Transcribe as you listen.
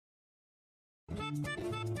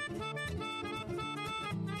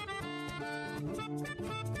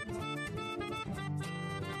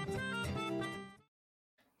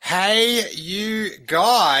Hey, you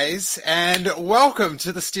guys, and welcome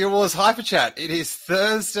to the Steele Wars Hyper Chat. It is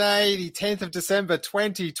Thursday, the 10th of December,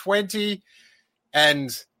 2020,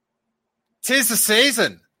 and 'tis the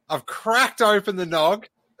season. I've cracked open the nog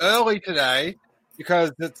early today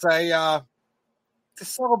because it's a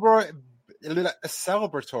celebratory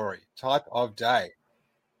type of day.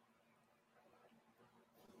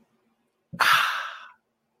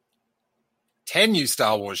 10 new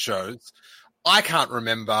Star Wars shows. I can't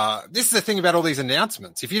remember. This is the thing about all these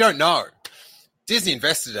announcements. If you don't know, Disney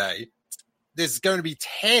Investor Day, there's going to be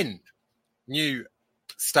 10 new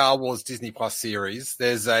Star Wars Disney Plus series.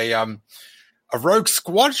 There's a Rogue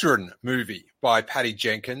Squadron movie by Patty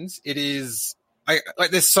Jenkins. It is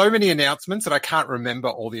there's so many announcements that I can't remember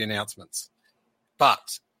all the announcements.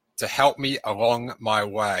 But to help me along my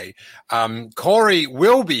way, Corey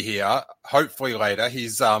will be here hopefully later.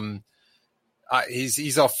 He's off.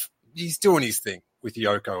 He's doing his thing with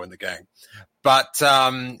Yoko and the gang. But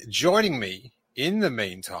joining me in the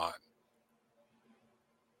meantime,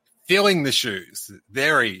 filling the shoes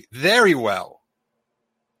very, very well,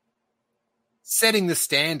 setting the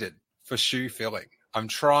standard for shoe filling. I'm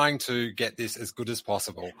trying to get this as good as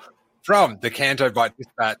possible. From the Canto Bight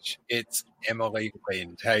Dispatch, it's Emily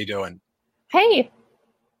Lind. How you doing? Hey.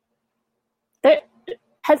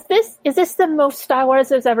 Is this the most Star Wars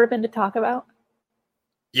there's ever been to talk about?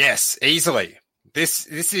 Yes, easily. This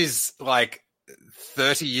is like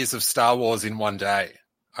 30 years of Star Wars in one day.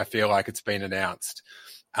 I feel like it's been announced.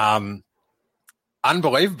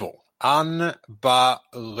 Unbelievable.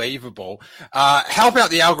 Unbelievable. Help out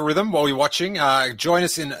the algorithm while you're watching. Join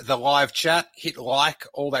us in the live chat. Hit like,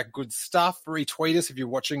 all that good stuff. Retweet us if you're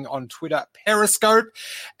watching on Twitter, Periscope.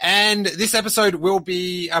 And this episode will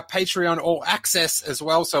be a Patreon All Access as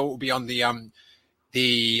well. So it will be on the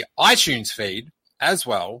iTunes feed as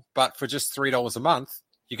well, but for just $3 a month,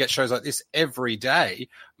 you get shows like this every day,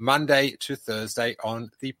 Monday to Thursday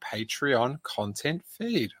on the Patreon content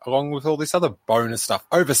feed, along with all this other bonus stuff.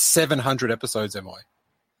 Over 700 episodes, Emily.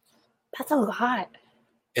 That's a lot.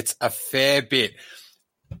 It's a fair bit.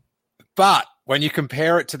 But when you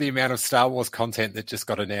compare it to the amount of Star Wars content that just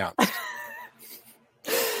got announced,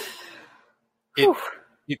 it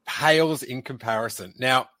pales in comparison.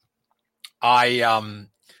 Now, I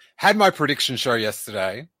had my prediction show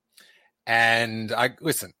yesterday, and I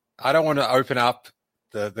don't want to open up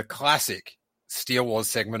the classic Steele Wars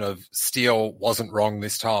segment of Steele wasn't wrong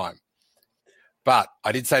this time. But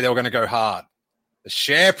I did say they were going to go hard. The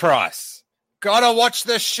share price. Gotta watch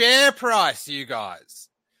the share price, you guys.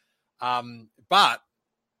 But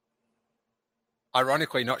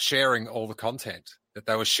ironically, not sharing all the content that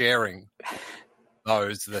they were sharing,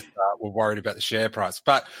 those that were worried about the share price.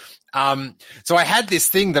 But so I had this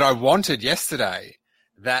thing that I wanted yesterday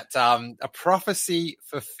that a prophecy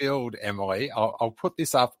fulfilled, Emily. I'll put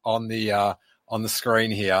this up on the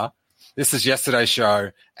screen here. This is yesterday's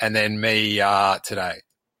show, and then me today.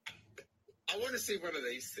 I want to see one of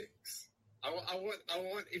these things. I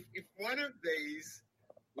want if one of these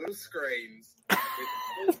little screens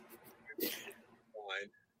with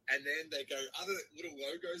and then they go, other little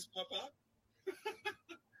logos pop up.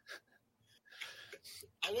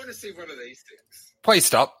 I want to see one of these things. Please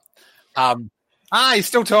stop. He's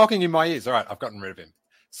still talking in my ears. All right, I've gotten rid of him.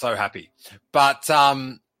 So happy. But,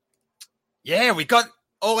 yeah, we got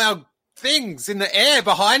all our things in the air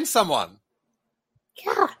behind someone.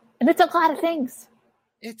 Yeah, and it's a lot of things.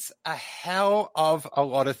 It's a hell of a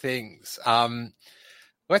lot of things.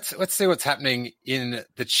 Let's see what's happening in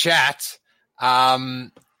the chat.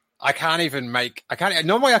 Normally I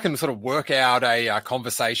can sort of work out a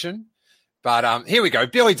conversation. But here we go.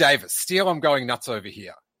 Billy Davis. Steele, I'm going nuts over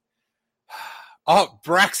here. Oh,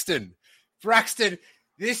 Braxton. Braxton,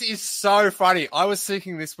 this is so funny. I was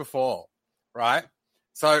seeking this before, right?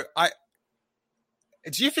 So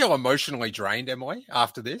do you feel emotionally drained, Emily,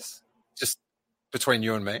 after this? Just between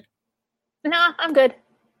you and me? Nah, I'm good.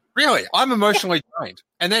 Really? I'm emotionally drained.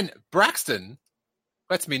 And then Braxton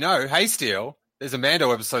lets me know, hey, Steele, there's a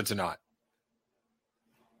Mando episode tonight.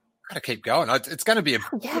 Got to keep going. It's going to be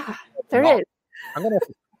Yeah, there is. I'm going to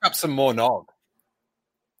pick up some more nog.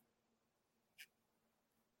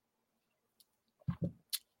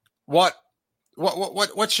 What's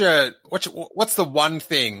the one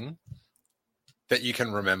thing that you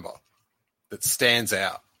can remember that stands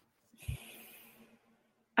out?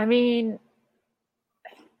 I mean,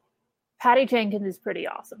 Patty Jenkins is pretty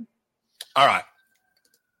awesome. All right.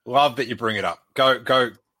 Love that you bring it up.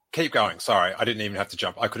 Go Keep going. Sorry, I didn't even have to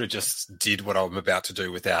jump. I could have just did what I'm about to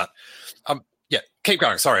do without. Yeah, keep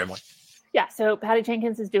going. Sorry, Emily. Yeah, so Patty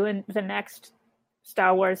Jenkins is doing the next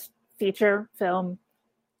Star Wars feature film,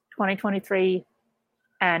 2023,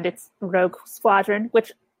 and it's Rogue Squadron,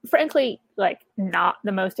 which, frankly, like, not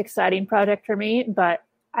the most exciting project for me, but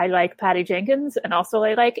I like Patty Jenkins, and also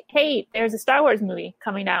I like, hey, there's a Star Wars movie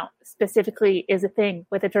coming out. Specifically, is a thing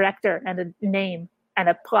with a director and a name and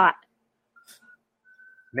a plot.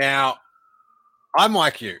 Now, I'm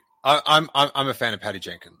like you. I'm a fan of Patty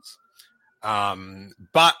Jenkins,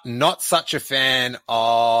 but not such a fan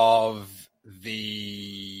of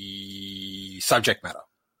the subject matter,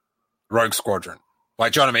 Rogue Squadron.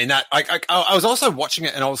 Like, do you know what I mean? That I was also watching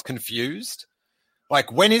it and I was confused.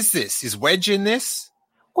 Like, when is this? Is Wedge in this?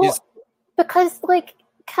 Well, because, like,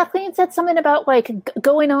 Kathleen said something about, like,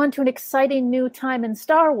 going on to an exciting new time in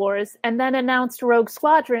Star Wars, and then announced Rogue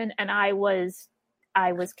Squadron, and I was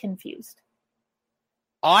confused.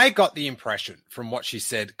 I got the impression from what she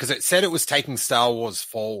said, because it said it was taking Star Wars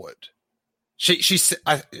forward. She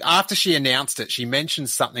after she announced it, she mentioned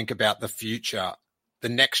something about the future, the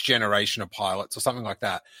next generation of pilots, or something like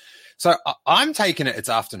that. So I'm taking it's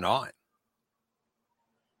after 9.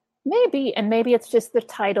 Maybe, and maybe it's just the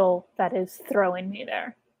title that is throwing me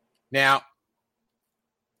there. Now,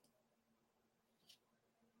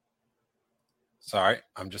 sorry,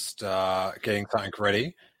 I'm just getting something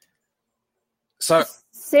ready. So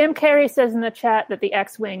Sam Carey says in the chat that the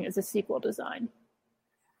X-Wing is a sequel design.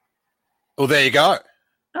 Well, there you go.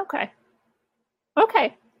 Okay.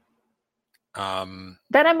 Then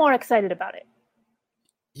I'm more excited about it.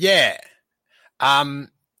 Yeah.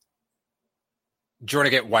 Do you want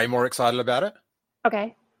to get way more excited about it?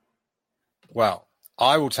 Okay. Well,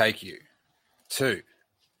 I will take you to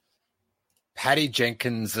Patty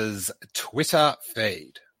Jenkins's Twitter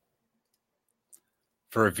feed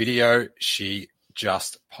for a video she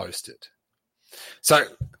just posted. So,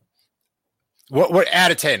 what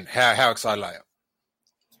out of 10? How excited are you?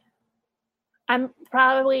 I'm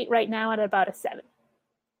probably right now at about a 7.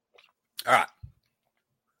 All right.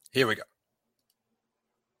 Here we go.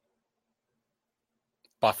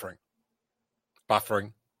 Buffering.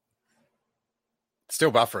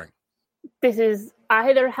 Still buffering. This is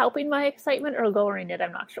either helping my excitement or lowering it.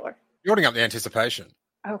 I'm not sure. Building up the anticipation.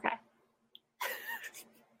 Okay.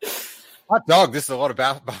 Hot dog, this is a lot of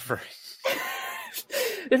buffering.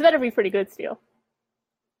 This better be pretty good, Steele.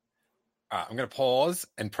 All right, I'm going to pause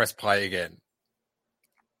and press play again.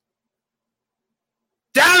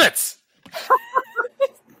 Damn it!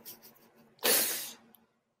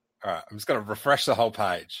 All right, I'm just going to refresh the whole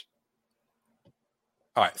page.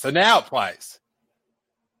 All right, so now it plays.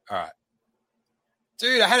 All right.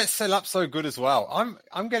 Dude, I had it set up so good as well.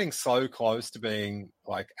 I'm getting so close to being,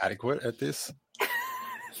 like, adequate at this.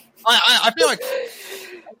 I feel like...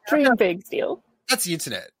 Dream big, Steele. That's the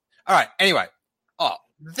internet. All right, anyway. Oh,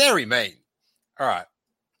 very mean. All right.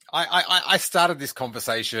 I started this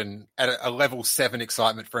conversation at a level 7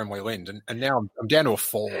 excitement for Emily Lind, and now I'm down to a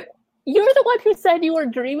 4. You're the one who said you were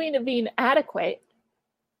dreaming of being adequate.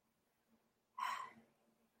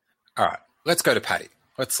 All right, let's go to Patty.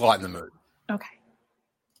 Let's lighten the mood. Okay.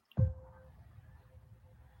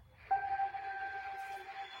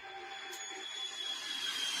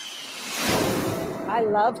 I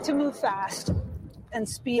love to move fast and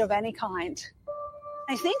speed of any kind.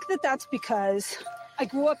 I think that that's because I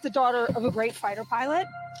grew up the daughter of a great fighter pilot,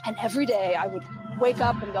 and every day I would wake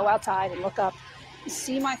up and go outside and look up,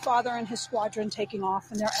 see my father and his squadron taking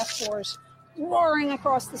off in their F-4s, roaring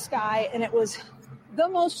across the sky, and it was the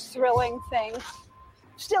most thrilling thing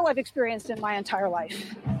still I've experienced in my entire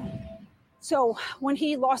life. So when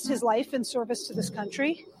he lost his life in service to this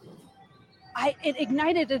country, it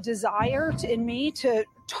ignited a desire in me to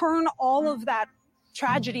turn all of that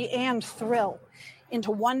tragedy and thrill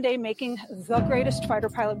into one day making the greatest fighter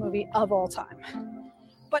pilot movie of all time.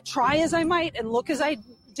 But try as I might and look as I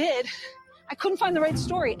did, I couldn't find the right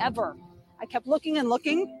story ever. I kept looking and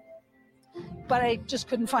looking, but I just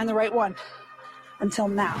couldn't find the right one until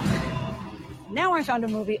now. Now I found a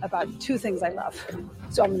movie about 2 things I love.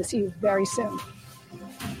 So I'm going to see you very soon.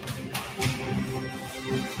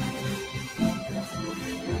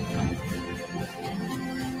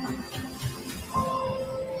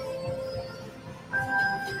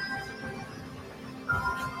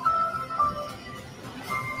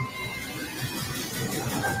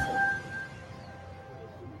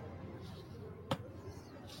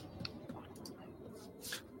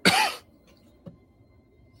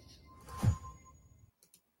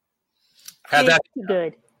 How'd that?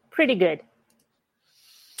 Pretty good.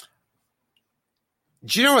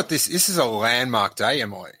 Do you know what this is? A landmark day,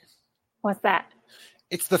 Emily. What's that?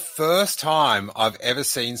 It's the first time I've ever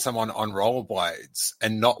seen someone on rollerblades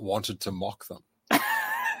and not wanted to mock them.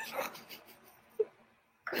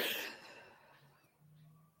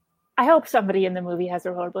 I hope somebody in the movie has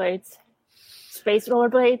rollerblades. Space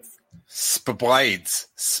rollerblades? Blades.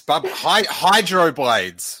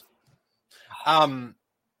 Hydroblades.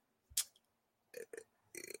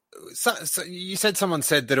 So you said someone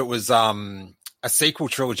said that it was a sequel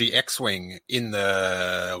trilogy X-Wing in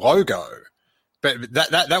the logo, but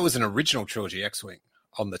that was an original trilogy X-Wing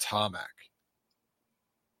on the tarmac.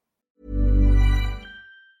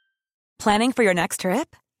 Planning for your next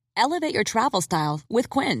trip? Elevate your travel style with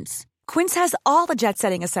Quince. Quince has all the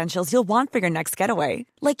jet-setting essentials you'll want for your next getaway,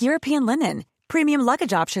 like European linen, premium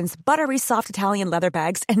luggage options, buttery soft Italian leather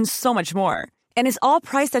bags, and so much more. And is all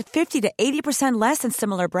priced at 50 to 80% less than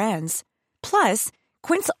similar brands. Plus,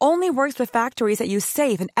 Quince only works with factories that use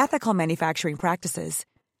safe and ethical manufacturing practices.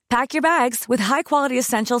 Pack your bags with high-quality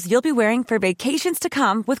essentials you'll be wearing for vacations to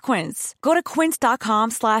come with Quince. Go to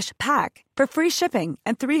quince.com/pack for free shipping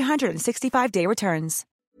and 365-day returns.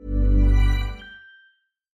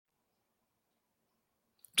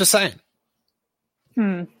 Just saying.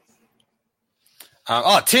 Hmm.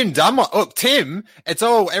 Tim Dunlop. Look, Tim. It's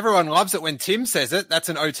all. Everyone loves it when Tim says it. That's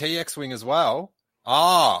an OT X-Wing as well.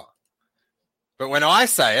 But when I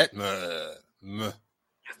say it, What are you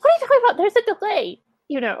talking about? There's a delay,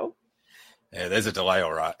 you know. Yeah, there's a delay,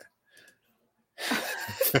 all right.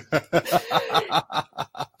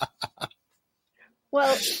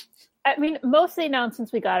 Well, I mean, most of the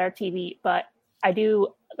announcements we got are TV, but I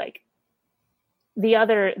do like the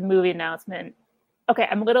other movie announcement. Okay,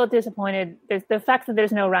 I'm a little disappointed. The fact that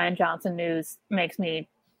there's no Rian Johnson news makes me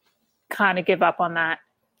kind of give up on that,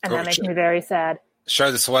 and that makes me very sad.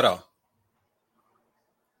 Show the sweater.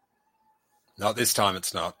 Not this time.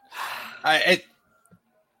 It's not.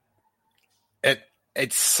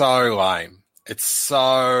 It's so lame. It's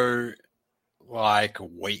so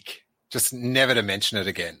weak. Just never to mention it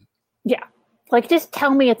again. Yeah, like just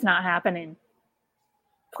tell me it's not happening,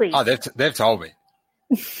 please. Oh, they've told me.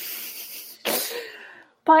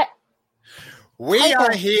 But we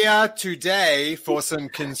are here today for some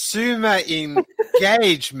consumer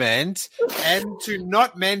engagement and to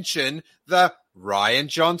not mention the Rian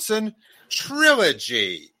Johnson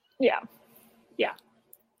trilogy. Yeah.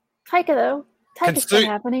 Taika, though. Taika's still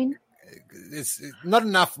happening. It's not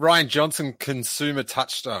enough Rian Johnson consumer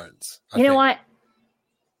touchstones. You know what?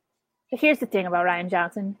 Here's the thing about Rian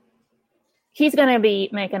Johnson. He's going to be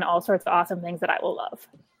making all sorts of awesome things that I will love.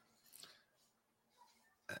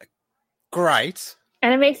 Great.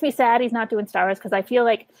 And it makes me sad he's not doing Star Wars because I feel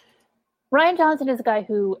like Rian Johnson is a guy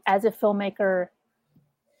who, as a filmmaker,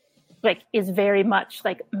 is very much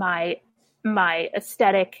my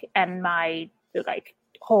aesthetic and my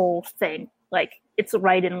whole thing. It's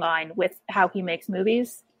right in line with how he makes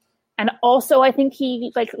movies. And also I think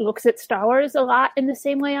he looks at Star Wars a lot in the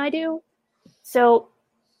same way I do. So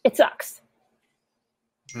it sucks.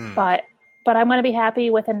 But I'm going to be happy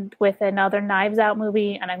with another Knives Out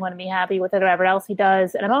movie, and I'm going to be happy with whatever else he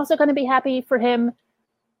does. And I'm also going to be happy for him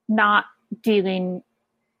not dealing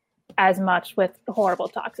as much with horrible,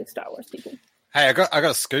 toxic Star Wars people. Hey, I got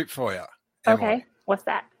a scoop for you, Emily. Okay, what's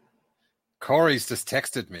that? Corey's just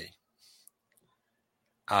texted me.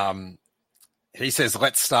 He says,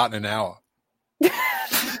 let's start in an hour.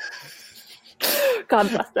 God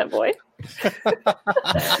bless that boy.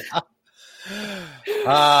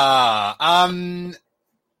 All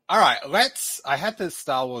right, I had the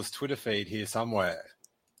Star Wars Twitter feed here somewhere.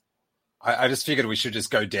 I just figured we should just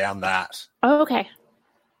go down that. Oh, okay.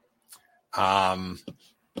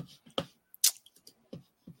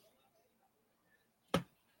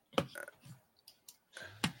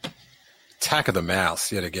 Attack of the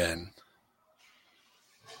Mouse yet again.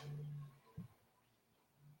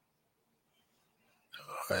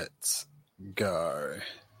 Let's go.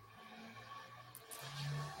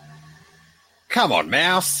 Come on,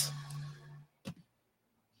 Mouse.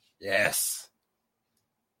 Yes.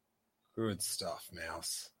 Good stuff,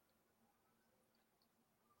 Mouse.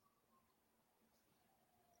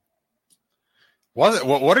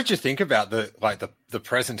 What did you think about the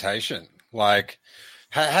presentation?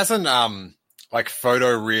 Hasn't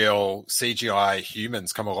photoreal CGI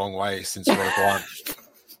humans come a long way since Rogue One?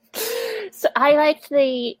 So I liked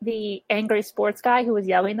the angry sports guy who was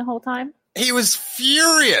yelling the whole time. He was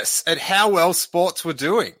furious at how well sports were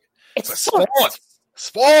doing. It's sports.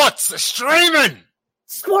 Sports, they're streaming.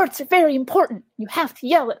 Sports are very important. You have to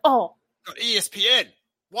yell at all. Got ESPN.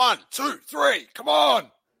 1, 2, 3. Come on.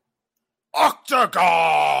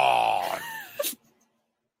 Octagon.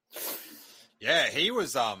 Yeah, he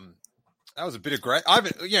was That was a bit of great. I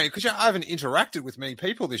haven't, because I haven't interacted with many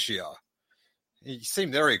people this year. You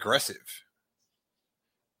seem very aggressive.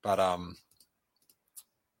 But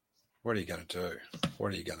what are you going to do?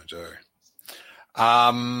 What are you going to do?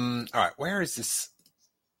 All right, where is this?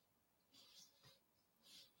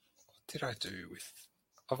 What did I do with?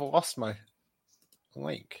 I've lost my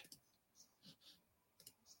link.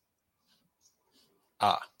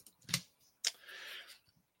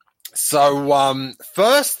 So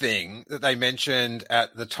first thing that they mentioned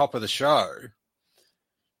at the top of the show,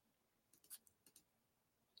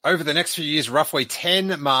 over the next few years, roughly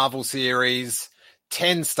 10 Marvel series,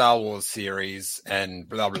 10 Star Wars series, and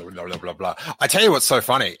blah, blah, blah, blah, blah, blah. I tell you what's so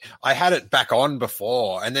funny. I had it back on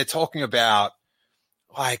before, and they're talking about,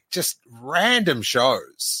 like, just random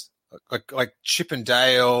shows, like Chip and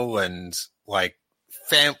Dale and, like,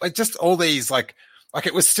 just all these, like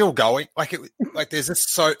it was still going. Like there's this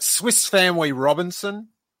Swiss Family Robinson.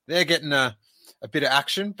 They're getting a bit of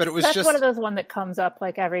action, but it was That's one of those one that comes up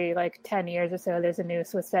like every 10 years or so. There's a new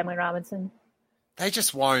Swiss Family Robinson. They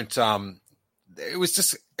just won't. It was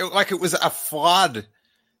just like it was a flood.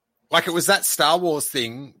 Like it was that Star Wars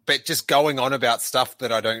thing, but just going on about stuff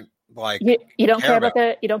that I don't like. You don't care about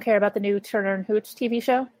the new Turner and Hooch TV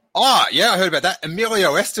show? Oh yeah, I heard about that.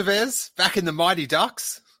 Emilio Estevez back in the Mighty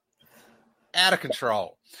Ducks. Out of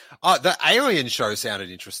control. Oh, the Alien show sounded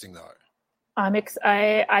interesting though. I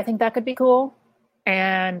think that could be cool,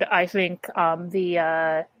 and I think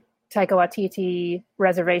the Taika Waititi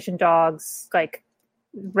Reservation Dogs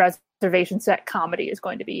reservation set comedy is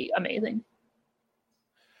going to be amazing.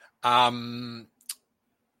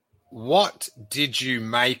 What did you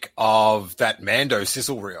make of that Mando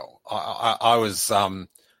sizzle reel? I was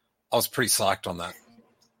pretty psyched on that.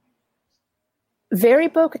 Very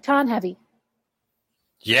Bo-Katan heavy.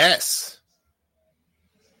 Yes.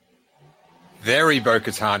 Very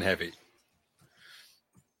Bo-Katan heavy.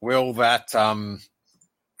 Will that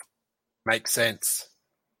make sense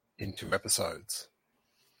in 2 episodes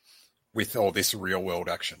with all this real world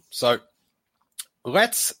action? So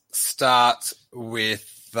let's start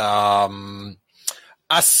with Ahsoka,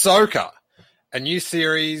 a new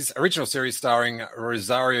original series starring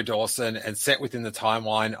Rosario Dawson and set within the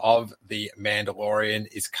timeline of The Mandalorian,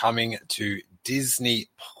 is coming to Disney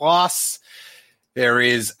Plus. There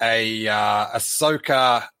is a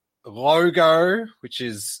Ahsoka logo, which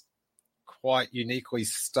is quite uniquely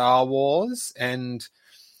Star Wars and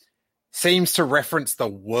seems to reference the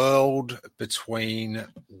world between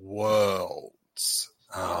worlds.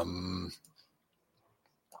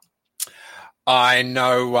 I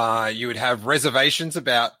know you would have reservations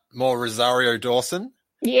about more Rosario Dawson.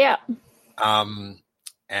 Yeah.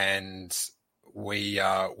 And we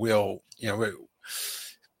will,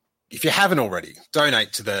 if you haven't already,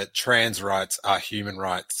 donate to the Trans Rights Are Human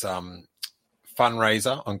Rights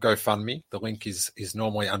fundraiser on GoFundMe. The link is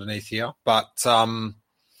normally underneath here. But I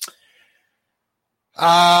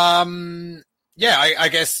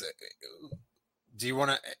guess, do you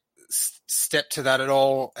want to step to that at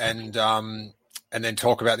all and then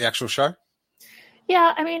talk about the actual show?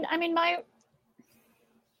 Yeah, I mean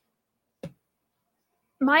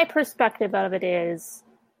my perspective of it is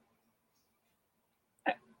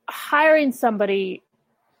hiring somebody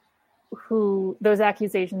who those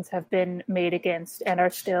accusations have been made against and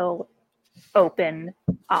are still open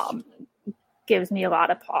gives me a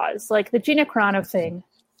lot of pause. Like the Gina Carano thing,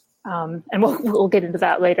 and we'll get into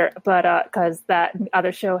that later, but because that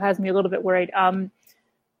other show has me a little bit worried.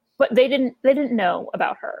 But they didn't know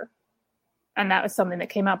about her, and that was something that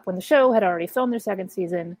came up when the show had already filmed their 2nd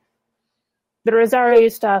season. The Rosario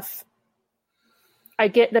stuff, I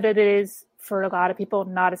get that it is, for a lot of people,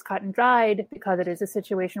 not as cut and dried because it is a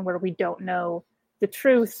situation where we don't know the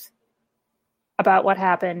truth about what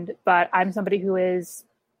happened. But I'm somebody who is,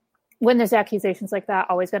 when there's accusations like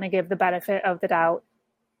that, always going to give the benefit of the doubt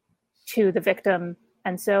to the victim.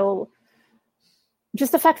 And so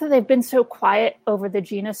just the fact that they've been so quiet over the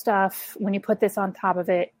Gina stuff, when you put this on top of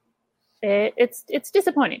it, it's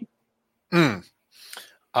disappointing.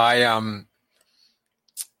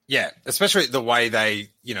 Yeah, especially the way they've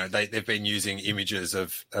been using images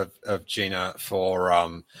of Gina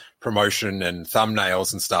for promotion and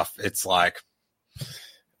thumbnails and stuff. It's like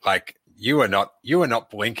you are not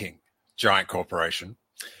blinking, giant corporation.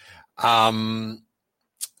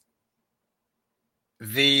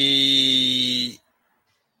 The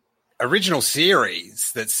original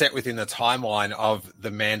series that's set within the timeline of The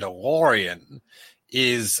Mandalorian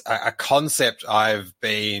is a concept I've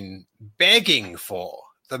been begging for.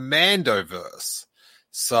 The Mandoverse.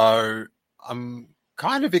 So I'm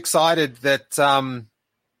kind of excited that,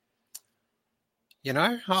 You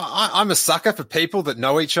know, I'm a sucker for people that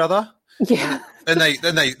know each other. Yeah. Then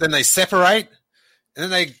they separate, and then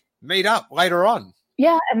they meet up later on.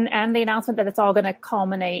 Yeah, and the announcement that it's all going to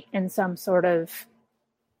culminate in some sort of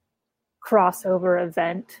crossover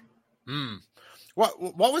event. What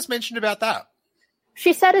was mentioned about that?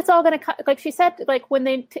 She said it's all going to she said when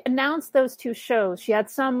they announced those two shows,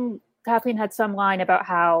 Kathleen had some line about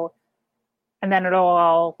how, and then it'll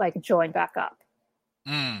all join back up.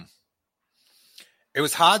 It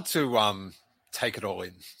was hard to take it all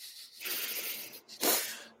in.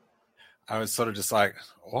 I was sort of just like,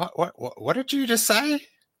 what did you just say?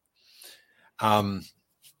 But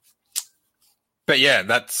yeah,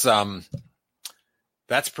 that's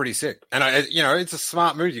pretty sick. And it's a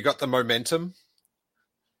smart move. You got the momentum.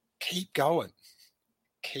 Keep going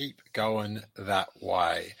that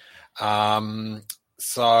way.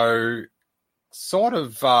 So sort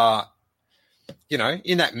of,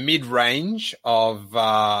 in that mid-range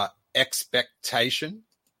of expectation.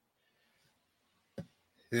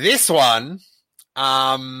 This one,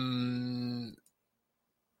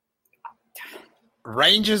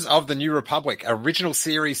 Rangers of the New Republic, original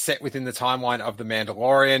series set within the timeline of The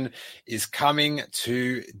Mandalorian, is coming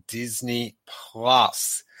to Disney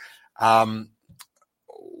Plus.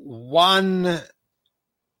 One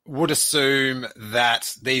would assume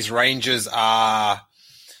that these Rangers are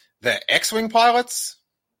the X-Wing pilots.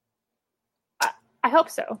 I hope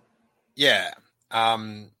so. Yeah.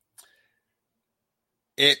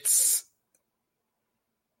 It's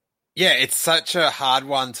such a hard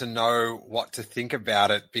one to know what to think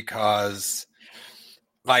about it because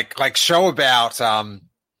like show about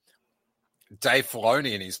Dave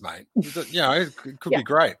Filoni and his mate. It could be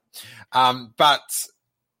great. But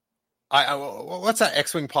what's that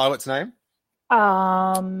X-Wing pilot's name?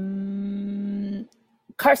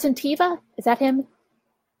 Carson Teva? Is that him?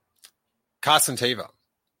 Carson Teva.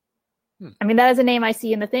 I mean, that is a name I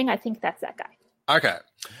see in the thing. I think that's that guy. Okay.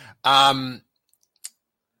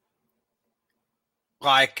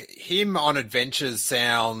 Him on adventures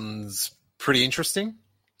sounds pretty interesting.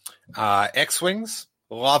 X-Wings,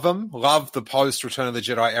 love them. Love the post-Return of the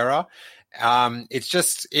Jedi era. It's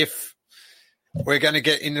just if we're going to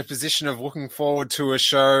get in a position of looking forward to a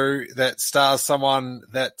show that stars someone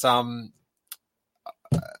that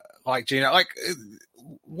like Gina,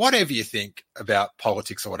 whatever you think about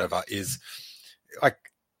politics or whatever is like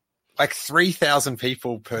 3,000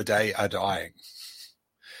 people per day are dying.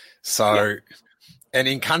 So, and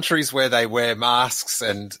in countries where they wear masks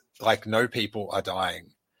and no people are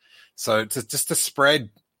dying. So to spread,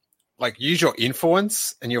 use your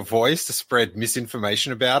influence and your voice to spread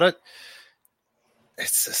misinformation about it.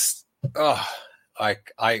 It's just,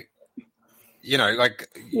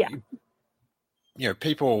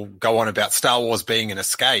 people go on about Star Wars being an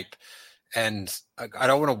escape, and I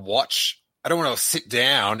don't want to sit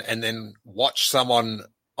down and then watch someone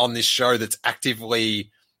on this show that's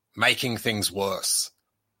actively making things worse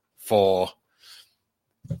for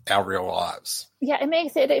our real lives. Yeah, it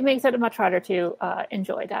makes it much harder to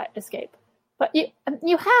enjoy that escape. But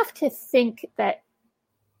you have to think that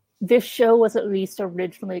this show was at least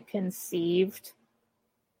originally conceived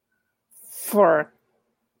for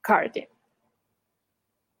Cara Dune.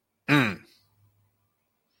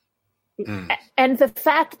 And the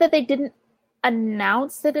fact that they didn't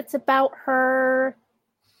announce that it's about her,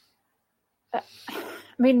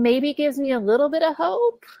 maybe gives me a little bit of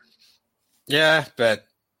hope. Yeah, but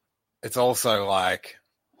it's also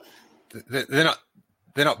they're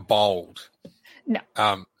not bold. No.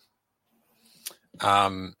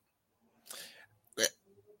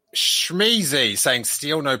 Shmeezy saying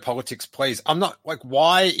steal no politics, please. I'm not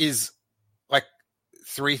why is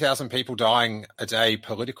 3,000 people dying a day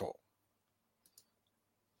political?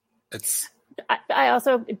 It's. I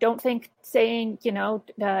also don't think saying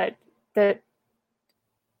that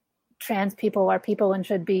trans people are people and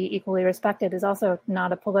should be equally respected is also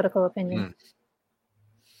not a political opinion.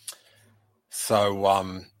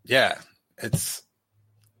 So it's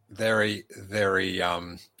very, very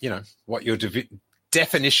what your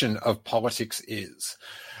definition of politics is.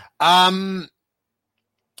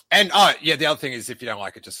 And the other thing is if you don't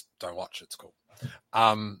like it, just don't watch it. It's cool.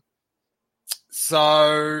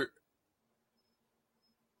 So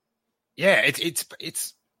yeah,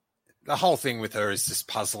 it's the whole thing with her is just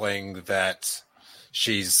puzzling that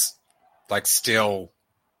she's still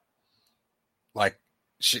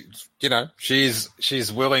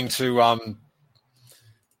she's willing to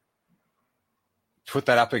put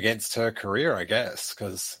that up against her career, I guess,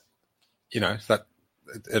 because that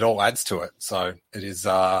it all adds to it. So it is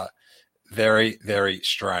very, very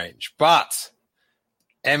strange. But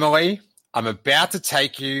Emily, I'm about to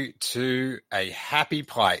take you to a happy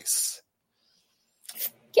place.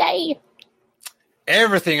 Yay!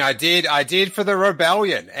 Everything I did for the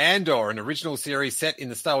Rebellion. Andor, an original series set in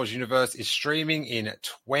the Star Wars universe, is streaming in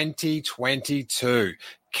 2022.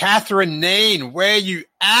 Catherine Neen, where you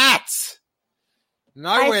at?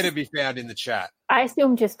 Nowhere to be found in the chat. I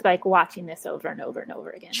assume just like watching this over and over and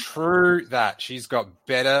over again. True that. She's got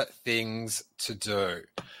better things to do.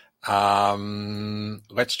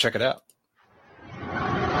 Let's check it out.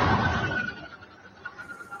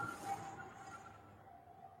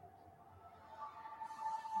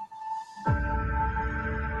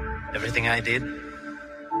 Everything I did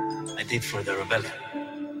for the Rebellion.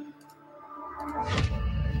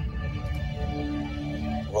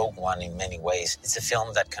 Rogue One, in many ways, it's a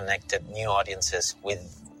film that connected new audiences with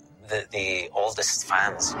the oldest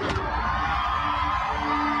fans.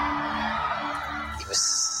 It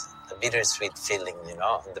was a bittersweet feeling, in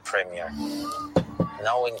the premiere,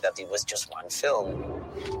 knowing that it was just one film.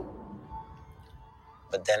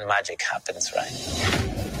 But then magic happens, right?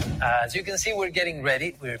 As you can see, we're getting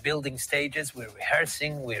ready. We're building stages, we're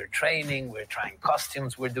rehearsing, we're training, we're trying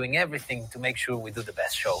costumes, we're doing everything to make sure we do the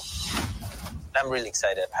best show. I'm really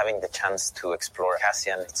excited having the chance to explore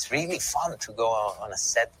Cassian. It's really fun to go on a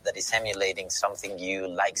set that is emulating something you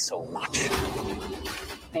like so much.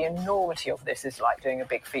 The enormity of this is like doing a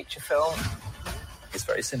big feature film. It's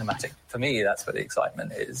very cinematic. For me, that's where the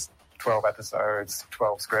excitement is. 12 episodes,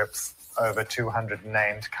 12 scripts, over 200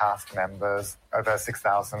 named cast members, over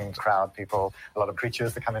 6,000 crowd people, a lot of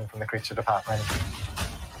creatures that come in from the creature department.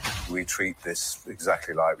 We treat this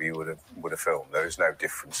exactly like we would a film. There is no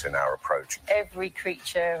difference in our approach. Every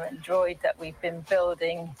creature and droid that we've been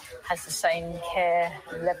building has the same care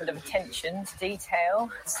and level of attention to detail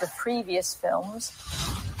as the previous films.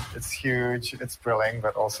 It's huge, it's thrilling,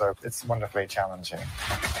 but also it's wonderfully challenging.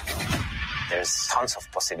 There's tons of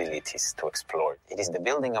possibilities to explore. It is the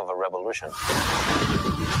building of a revolution.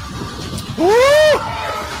 Woo!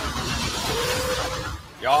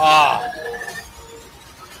 Yeah.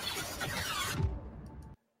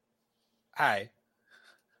 Hey,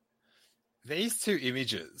 these two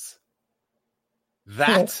images,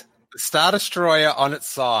 that the Star Destroyer on its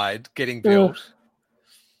side getting built,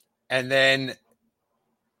 and then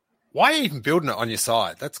why are you even building it on your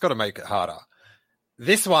side? That's got to make it harder.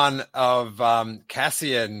 This one of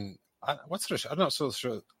Cassian, what sort of? I'm not so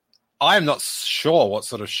sure. I am not sure what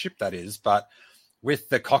sort of ship that is, but with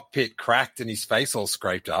the cockpit cracked and his face all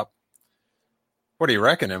scraped up. What do you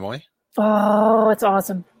reckon, Emily? Oh, it's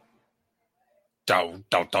awesome. Don't.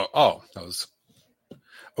 Oh, that was.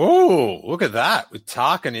 Oh, look at that with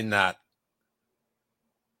Tarkin in that,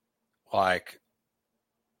 like,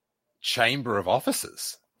 chamber of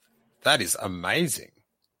officers. That is amazing.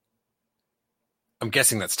 I'm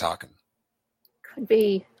guessing that's Tarkin. Could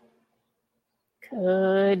be.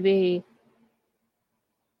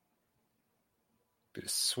 Bit of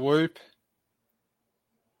swoop.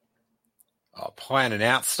 Oh, planning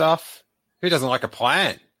out stuff. Who doesn't like a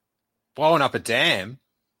plan? Blowing up a dam.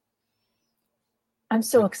 I'm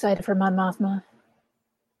so excited for Mon Mothma.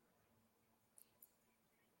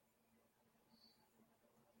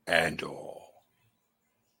 Andor.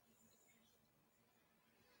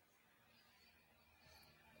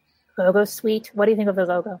 Logo's sweet. What do you think of the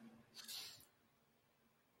logo?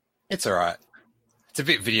 It's all right. It's a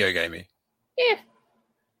bit video gamey. Yeah.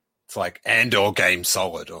 It's like Andor Game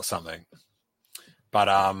Solid or something. But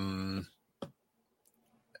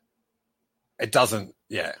it doesn't.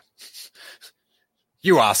 Yeah.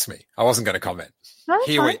 You asked me. I wasn't going to comment. No,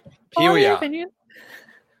 Here we are. Opinion.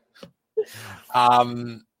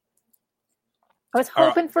 I was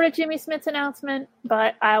hoping for a Jimmy Smits announcement,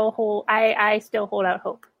 but I still hold out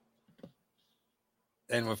hope.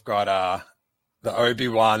 Then we've got the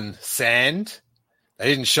Obi-Wan sand. They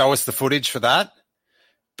didn't show us the footage for that,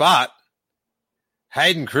 but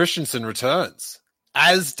Hayden Christensen returns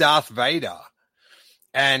as Darth Vader.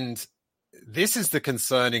 And this is the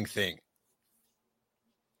concerning thing.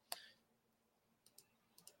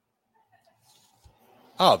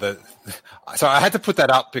 Oh, so I had to put that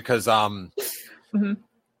up because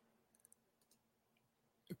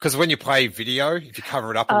because when you play video, if you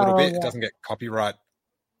cover it up a little bit, it doesn't get copyright.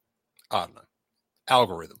 I don't know.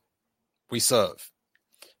 Algorithm. We serve.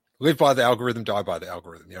 Live by the algorithm, die by the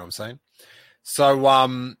algorithm. You know what I'm saying?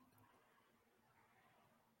 So,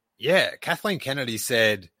 yeah, Kathleen Kennedy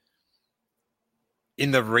said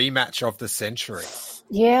in the rematch of the century.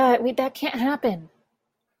 Yeah, that can't happen.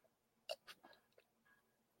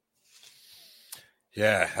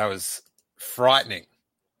 Yeah, that was frightening.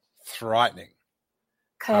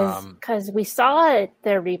 Because we saw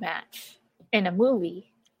their rematch in a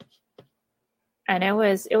movie, and it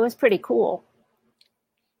was pretty cool.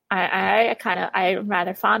 I'm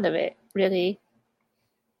rather fond of it, really,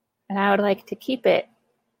 and I would like to keep it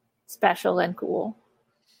special and cool.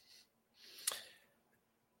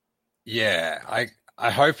 Yeah,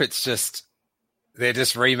 I hope it's just they're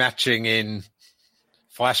just rematching in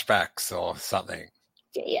flashbacks or something.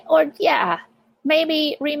 Yeah,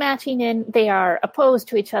 maybe rematching in they are opposed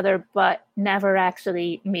to each other but never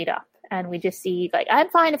actually meet up, and we just see, like, I'm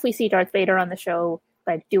fine if we see Darth Vader on the show,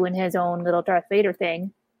 like, doing his own little Darth Vader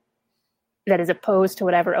thing that is opposed to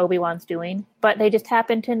whatever Obi-Wan's doing, but they just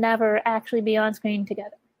happen to never actually be on screen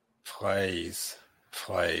together. Please.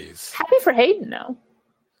 Happy for Hayden, though.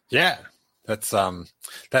 Yeah, that's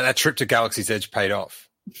that trip to Galaxy's Edge paid off.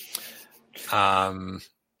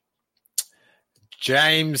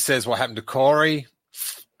 James says, what happened to Corey?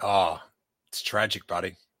 Oh, it's tragic,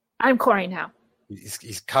 buddy. I'm Corey now.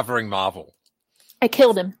 He's covering Marvel. I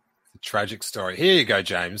killed him. Tragic story. Here you go,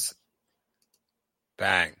 James.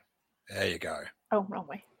 Bang. There you go. Oh, wrong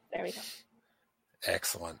way. There we go.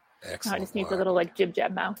 Excellent. I just need the little, like,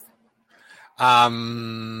 jib-jab mouth.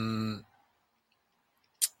 Sam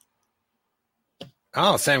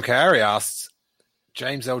Carey asks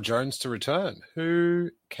James L. Jones to return. Who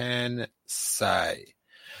can say?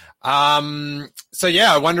 So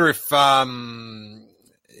yeah, I wonder if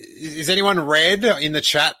is anyone read in the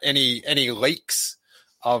chat any leaks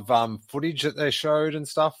of footage that they showed and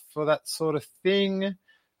stuff for that sort of thing?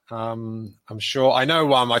 I'm sure. I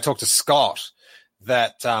know. I talked to Scott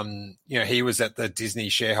that he was at the Disney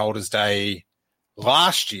Shareholders Day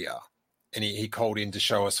last year, and he called in to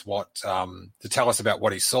show us to tell us about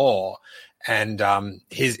what he saw, and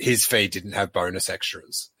his feed didn't have bonus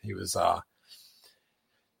extras. He was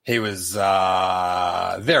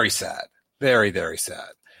very sad, very, very sad.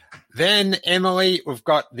 Then Emily, we've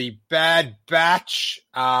got the Bad Batch.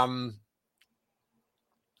 I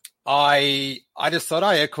just thought,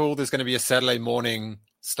 oh yeah, cool. There's going to be a Saturday morning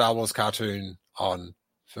Star Wars cartoon on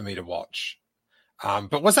for me to watch.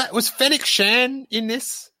 But was Fennec Shan in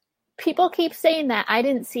this? People keep saying that. I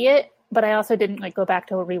didn't see it, but I also didn't go back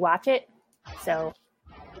to rewatch it. So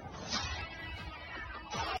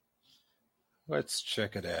let's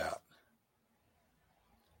check it out.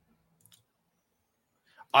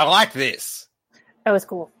 I like this. That was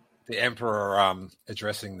cool. The Emperor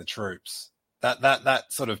addressing the troops. That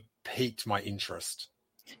sort of piqued my interest.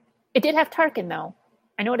 It did have Tarkin, though.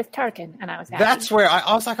 I know it is Tarkin, and I was happy. That's where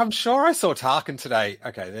I was like, I'm sure I saw Tarkin today.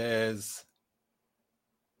 Okay, there's...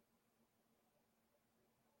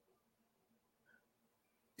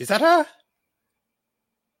 Is that her?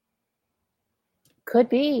 Could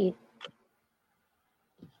be.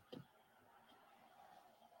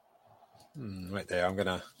 Wait there, I'm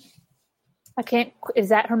gonna... I can't... Is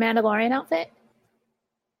that her Mandalorian outfit?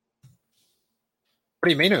 What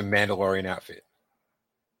do you mean a Mandalorian outfit?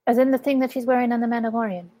 As in the thing that she's wearing on The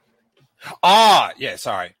Mandalorian. Ah, yeah,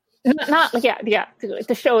 sorry. Not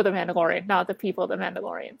the show The Mandalorian, not the people The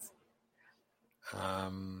Mandalorians.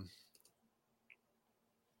 Trying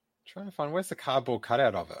to find, where's the cardboard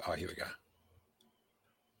cutout of it? Oh, here we go.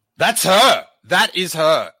 That's her. That is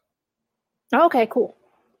her. Okay, cool.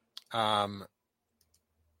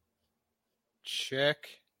 Check.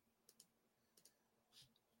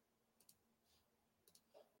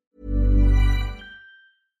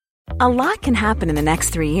 A lot can happen in the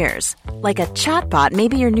next 3 years. Like a chatbot may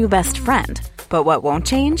be your new best friend. But what won't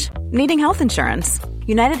change? Needing health insurance.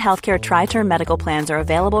 United Healthcare Tri-Term Medical Plans are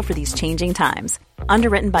available for these changing times.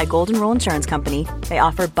 Underwritten by Golden Rule Insurance Company, they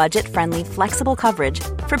offer budget-friendly, flexible coverage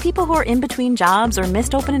for people who are in between jobs or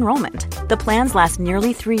missed open enrollment. The plans last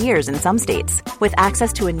nearly 3 years in some states, with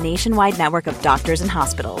access to a nationwide network of doctors and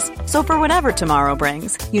hospitals. So for whatever tomorrow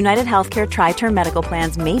brings, United Healthcare Tri-Term Medical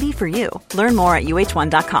Plans may be for you. Learn more at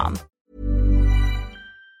uh1.com.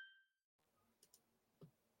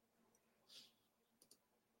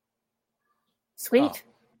 Sweet. Oh.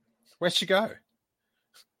 Where'd she go? Where'd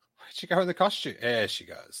she go in the costume? There she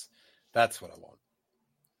goes. That's what I want.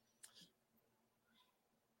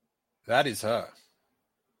 That is her.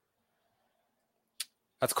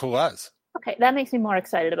 That's cool as. Okay, that makes me more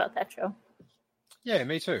excited about that show. Yeah,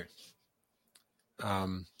 me too. I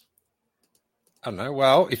don't know.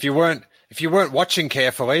 Well, if you weren't watching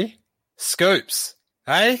carefully, Scoops,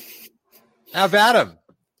 hey? How about him?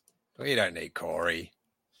 We don't need Corey.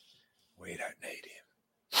 We don't need him.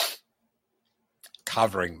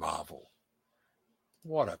 Covering Marvel.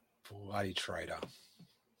 What a bloody traitor.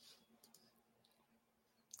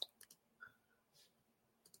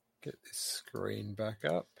 Get this screen back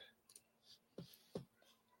up.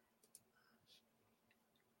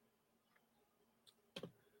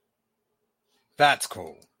 That's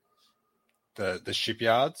cool. The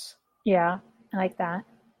shipyards. Yeah, I like that.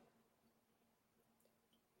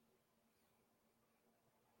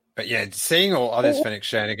 But yeah, seeing all this Fennec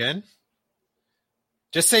shenanigan,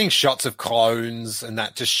 just seeing shots of clones and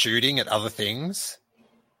that just shooting at other things,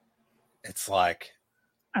 it's like...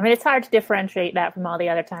 I mean, it's hard to differentiate that from all the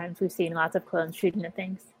other times we've seen lots of clones shooting at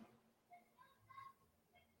things.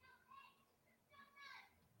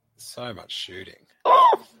 So much shooting.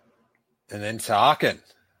 And then Tarkin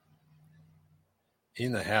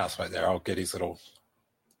in the house right there. I'll get his little...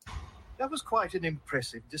 That was quite an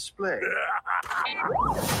impressive display.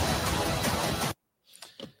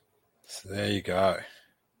 So there you go.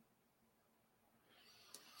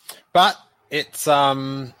 But it's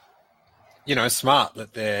smart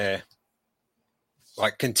that they're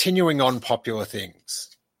like continuing on popular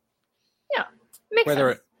things. Yeah, makes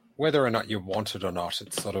sense. Whether or not you want it or not,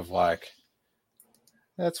 it's sort of like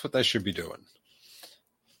that's what they should be doing.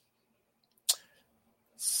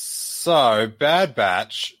 So Bad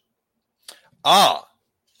Batch.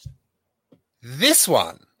 This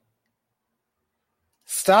one.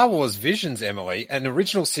 Star Wars Visions, Emily, an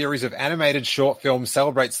original series of animated short films,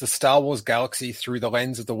 celebrates the Star Wars galaxy through the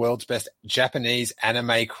lens of the world's best Japanese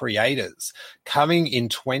anime creators, coming in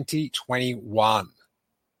 2021.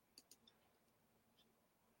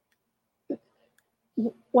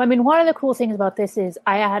 Well, I mean, one of the cool things about this is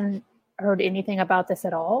I hadn't heard anything about this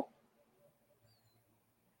at all.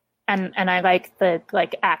 And I like the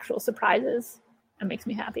actual surprises. It makes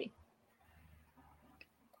me happy.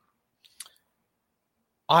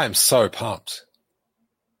 I am so pumped.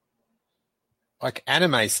 Like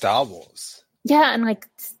anime Star Wars. Yeah, and like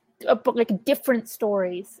different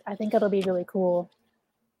stories. I think it'll be really cool.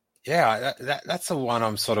 Yeah, that's the one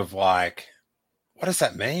I'm sort of like, what does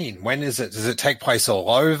that mean? When is it? Does it take place all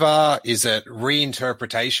over? Is it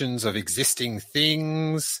reinterpretations of existing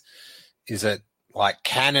things? Is it like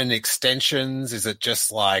canon extensions? Is it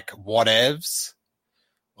just like whatevs?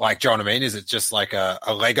 Like, do you know what I mean? Is it just like a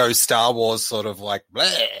Lego Star Wars sort of like,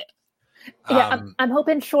 bleh? Yeah, I'm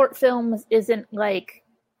hoping short films isn't like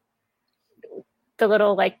the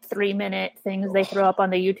little 3-minute things they throw up on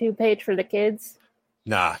the YouTube page for the kids.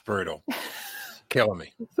 Nah, brutal. Killing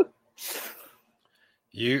me.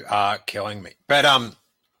 You are killing me. But,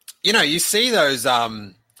 you see those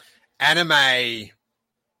anime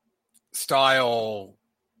style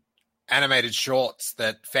animated shorts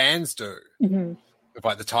that fans do. Mm-hmm. With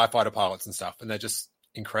like the TIE fighter pilots and stuff, and they're just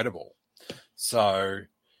incredible. So,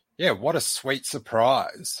 yeah, what a sweet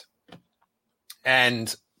surprise.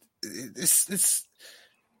 And this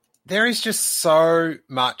there is just so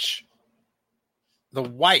much the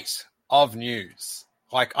weight of news.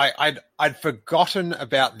 Like I'd forgotten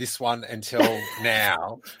about this one until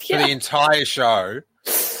now for the entire show.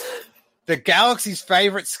 The galaxy's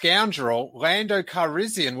favorite scoundrel, Lando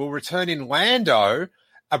Calrissian, will return in Lando,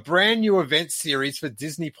 a brand new event series for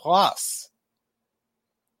Disney Plus.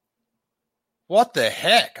 What the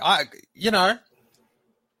heck? I'm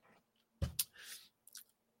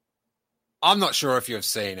not sure if you've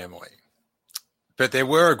seen, Emily, but there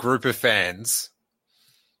were a group of fans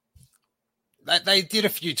that they did a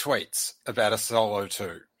few tweets about a Solo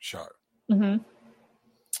 2 show. Mm-hmm.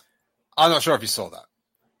 I'm not sure if you saw that.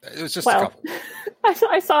 It was just a couple.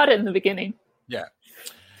 I saw it in the beginning. Yeah.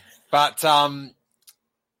 But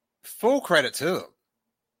full credit to them.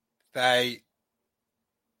 They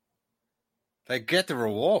get the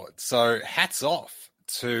reward. So hats off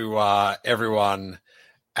to everyone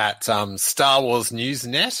at Star Wars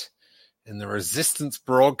Newsnet and the Resistance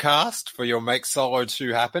broadcast for your Make Solo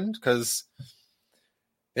 2 happen, because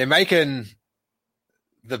they're making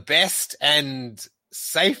the best and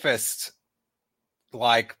safest,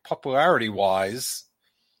 popularity-wise,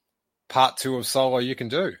 part 2 of Solo you can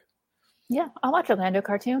do. Yeah, I'll watch a Lando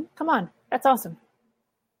cartoon. Come on. That's awesome.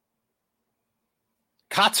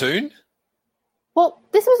 Cartoon? Well,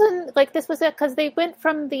 this was it because they went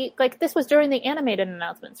from this was during the animated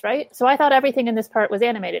announcements, right? So I thought everything in this part was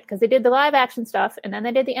animated because they did the live action stuff and then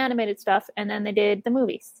they did the animated stuff and then they did the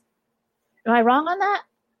movies. Am I wrong on that?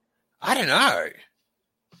 I don't know.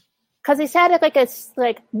 Because they said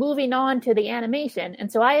it moving on to the animation, and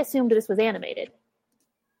so I assumed this was animated.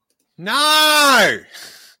 No!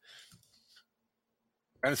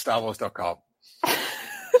 Go to StarWars.com.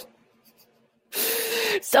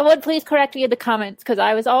 Someone please correct me in the comments, because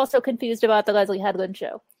I was also confused about the Leslie Headland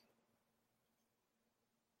show.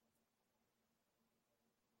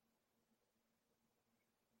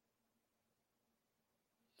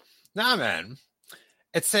 Nah, man.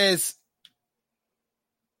 It says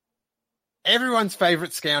everyone's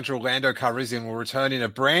favorite scoundrel Lando Calrissian will return in a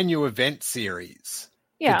brand new event series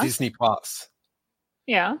for Disney Plus.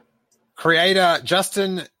 Yeah. Creator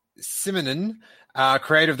Justin Simonin,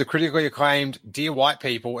 creator of the critically acclaimed Dear White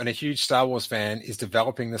People and a huge Star Wars fan, is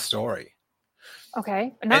developing the story.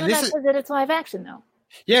 Okay. None of that says that it's live action, though.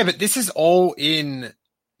 Yeah, but this is all in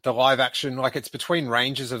the live action, like it's between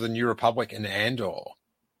Rangers of the New Republic and Andor.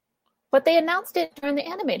 But they announced it during the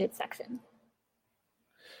animated section.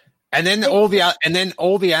 And then all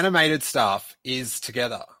the animated stuff is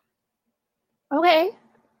together. Okay.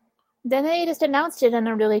 Then they just announced it in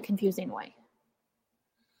a really confusing way.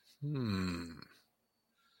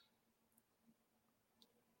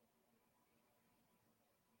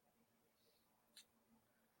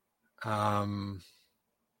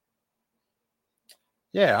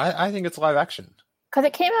 Yeah, I think it's live action. Because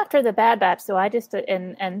it came after the Bad Batch, so I just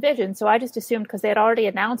and Vision, so I just assumed because they had already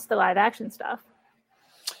announced the live action stuff.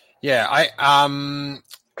 Yeah,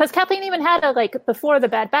 because Kathleen even had before the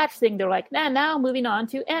Bad Batch thing, they're like, nah, now moving on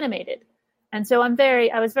to animated, and so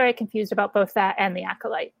I was very confused about both that and the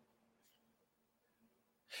Acolyte.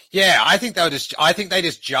 Yeah, I think they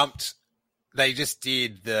just jumped. They just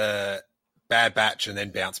did the Bad Batch and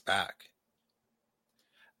then bounced back.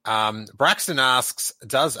 Braxton asks,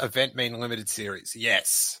 does event mean limited series?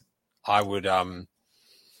 Yes, I would.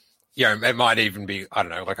 It might even be, I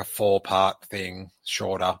don't know, like a 4-part thing,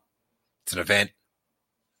 shorter. It's an event.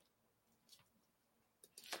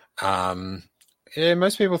 Yeah,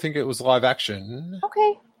 most people think it was live action.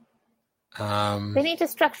 Okay. They need to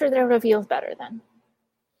structure their reveals better then.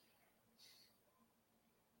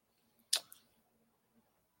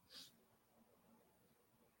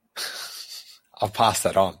 I'll pass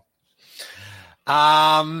that on.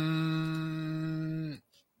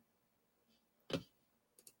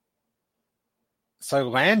 So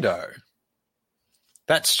Lando,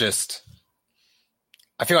 I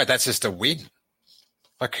feel like that's just a win.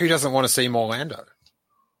 Like, who doesn't want to see more Lando?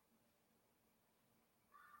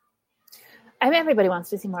 I mean, everybody wants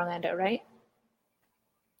to see more Lando, right?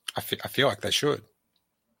 I feel like they should.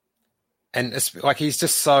 And it's like, he's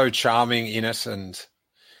just so charming in it, and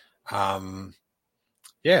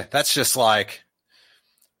yeah, that's just like,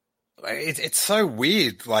 it's so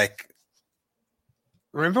weird. Like,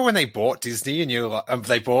 remember when they bought Disney and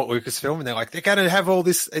they bought Lucasfilm and they're like, they're going to have all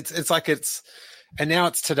this. It's like and now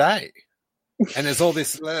it's today, and there's all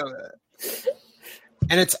this,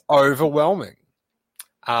 and it's overwhelming.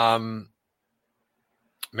 Man,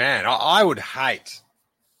 I would hate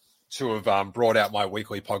to have brought out my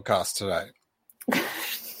weekly podcast today.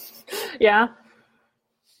 Yeah.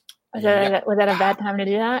 Was that a bad time to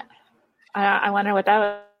do that? I wonder what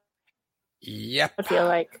that would feel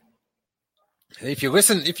like. If you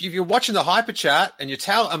listen, if you're watching the Hyper Chat and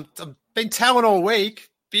I've been telling all week,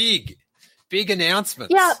 big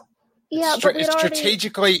announcements. Yeah. It's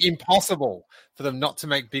strategically impossible for them not to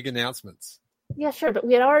make big announcements. Yeah, sure, but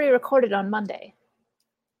we had already recorded on Monday.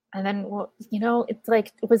 And then, it's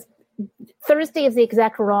like, it was Thursday is the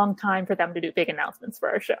exact wrong time for them to do big announcements for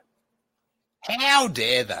our show. How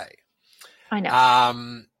dare they? I know.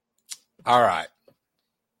 All right.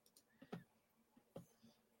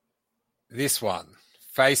 This one,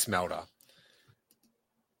 Face Melter.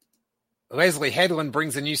 Leslie Headland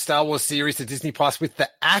brings a new Star Wars series to Disney Plus with The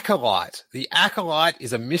Acolyte. The Acolyte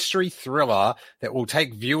is a mystery thriller that will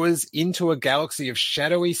take viewers into a galaxy of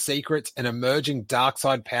shadowy secrets and emerging dark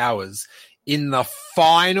side powers in the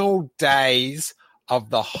final days of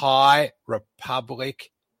the High Republic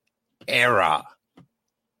era.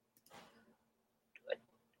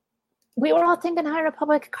 We were all thinking High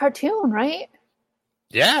Republic cartoon, right?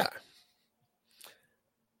 Yeah.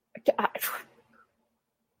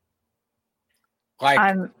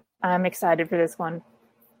 I'm excited for this one.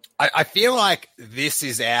 I feel like this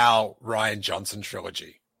is our Rian Johnson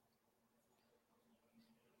trilogy.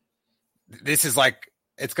 This is like,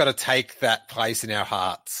 it's got to take that place in our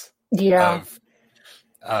hearts. Yeah.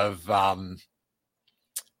 Of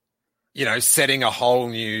setting a whole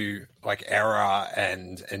new like era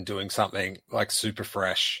and doing something like super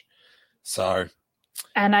fresh. So,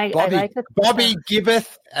 and I like that Bobby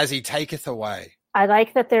giveth as he taketh away. I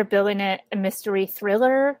like that they're building it a mystery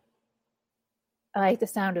thriller. I like the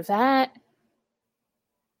sound of that.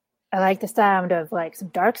 I like the sound of like some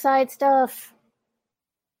dark side stuff.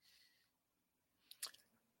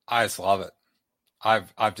 I just love it.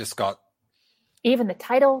 I've just got even the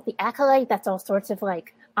title, The Acolyte. That's all sorts of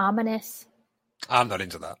like ominous. I'm not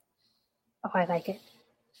into that. Oh, I like it.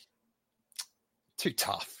 Too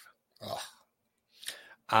tough.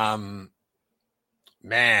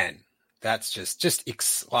 Man, that's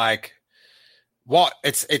just like what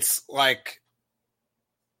it's like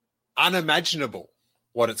unimaginable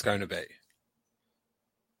what it's going to be. It's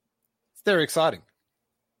very exciting.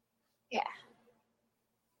 Yeah.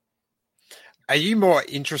 Are you more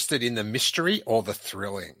interested in the mystery or the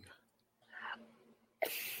thrilling?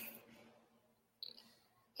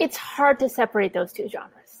 It's hard to separate those two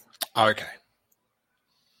genres. Okay.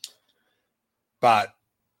 But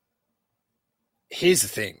here's the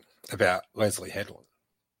thing about Leslie Headland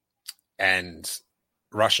and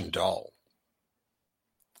Russian Doll.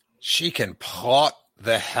 She can plot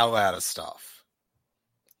the hell out of stuff.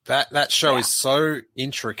 That show is so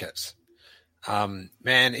intricate. Man,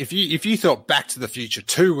 if you thought Back to the Future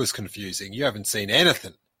 2 was confusing, you haven't seen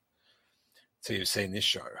anything till you've seen this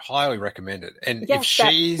show. Highly recommended. And yes, if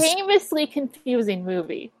she's that famously confusing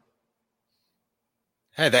movie.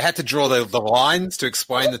 Hey, they had to draw the lines to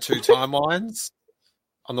explain the two timelines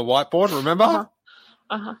on the whiteboard, remember?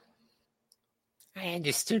 Uh-huh. I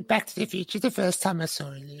understood Back to the Future the first time I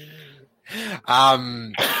saw it.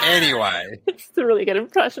 Anyway. It's a really good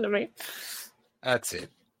impression of me. That's it.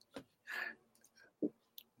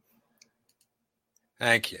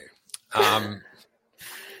 Thank you. I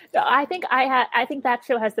think that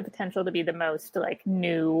show has the potential to be the most like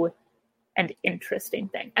new and interesting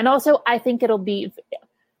thing. And also I think it'll be,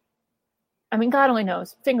 I mean, God only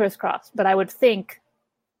knows, fingers crossed, but I would think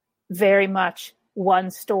very much one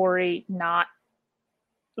story, not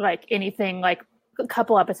like anything like a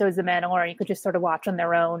couple episodes of Mandalorian you could just sort of watch on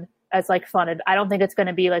their own as like fun. I don't think it's going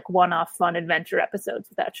to be like one-off fun adventure episodes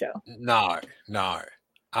with that show. No.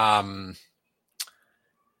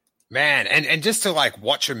 Man, and just to like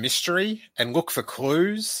watch a mystery and look for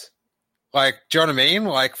clues. Like, do you know what I mean?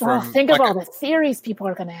 Like, think of all the theories people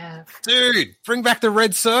are going to have. Dude, bring back the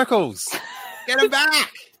red circles. Get them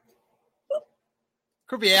back.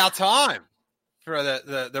 Could be our time for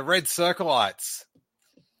the red circleites.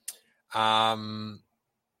 Thomas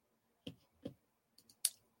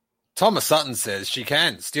Sutton says she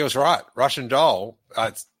can. Steele's right. Russian Doll. We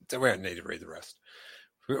don't need to read the rest.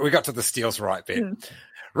 We got to the Steele's right bit.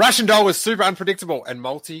 Russian Doll was super unpredictable and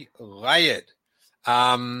multi-layered.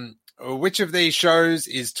 Which of these shows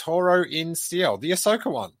is Toro in Steele? The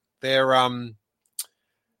Ahsoka one. They're aren't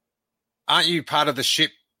you part of the ship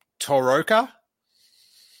Toroka?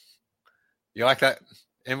 You like that,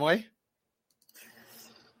 Emily?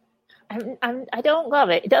 I don't love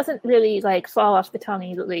it. It doesn't really like fall off the tongue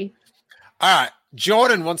easily. All right.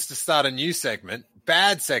 Jordan wants to start a new segment,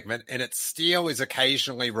 bad segment, and it's Steele is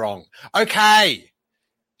occasionally wrong. Okay.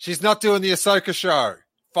 She's not doing the Ahsoka show.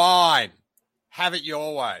 Fine. Have it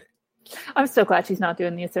your way. I'm so glad she's not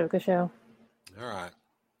doing the Ahsoka show. All right.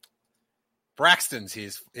 Braxton's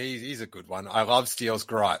he's a good one. I love Steele's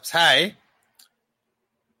gripes. Hey,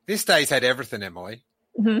 this day's had everything, Emily.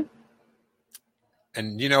 Mm-hmm.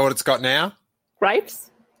 And you know what it's got now? Gripes?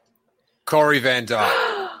 Corey Van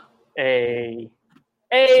Dyke. Hey.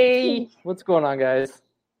 What's going on, guys?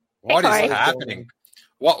 What is happening?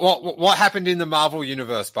 What happened in the Marvel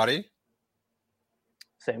universe, buddy?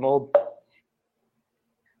 Same old.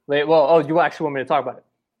 Well, you actually want me to talk about it?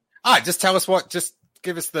 All right, just tell us just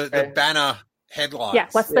give us the banner headlines. Yeah,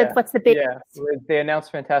 what's the big? Yeah, they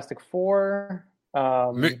announced Fantastic Four.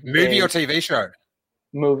 Movie or TV show?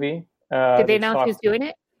 Movie. Did they announce who's doing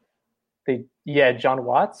it? John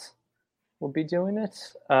Watts will be doing it.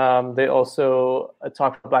 They also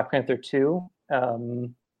talked about Black Panther 2.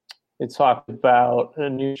 They talked about a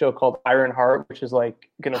new show called Iron Heart, which is like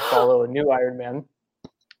going to follow a new Iron Man.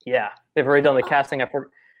 Yeah, they've already done the casting effort.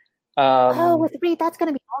 With Reed, that's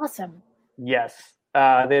going to be awesome. Yes.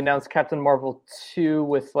 They announced Captain Marvel 2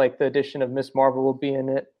 with like the addition of Miss Marvel will be in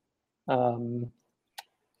it. And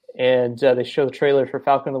they show the trailer for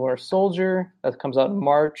Falcon and the Winter Soldier that comes out in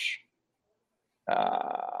March.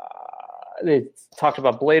 They talked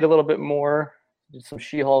about Blade a little btle bit more. Did some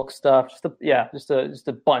She-Hulk stuff. Just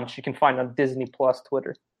a bunch you can find on Disney Plus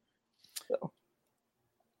Twitter. So.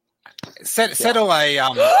 Settle a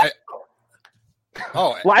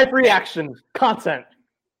live reaction content.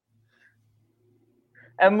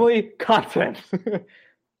 Emily, content.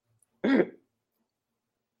 Emily.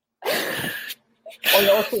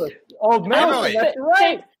 That's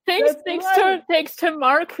right. Thanks to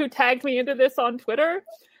Mark who tagged me into this on Twitter.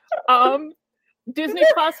 Disney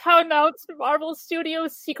Plus announced Marvel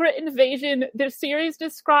Studios' Secret Invasion, the series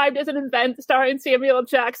described as an event starring Samuel L.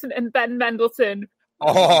 Jackson and Ben Mendelsohn.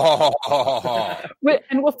 And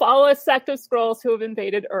will follow a sect of Skrulls who have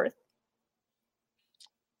invaded Earth.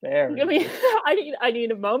 There. I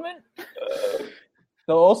need a moment.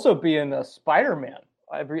 They'll also be in Spider-Man.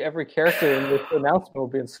 Every character in this announcement will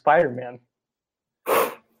be in Spider-Man.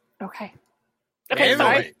 Okay.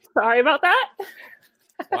 Okay, sorry about that.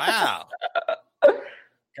 Wow.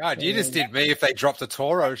 God, you just did me if they dropped a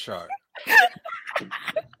Toro show.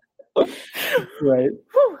 Right.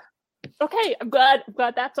 Whew. Okay, I'm glad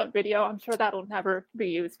that's on video. I'm sure that'll never be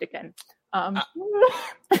used again.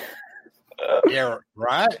 Yeah,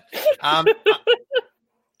 right.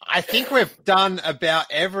 I think we've done about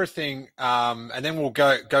everything, and then we'll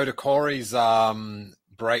go to Corey's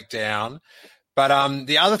breakdown. But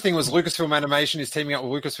the other thing was Lucasfilm Animation is teaming up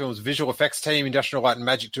with Lucasfilm's visual effects team, Industrial Light and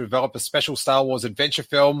Magic, to develop a special Star Wars adventure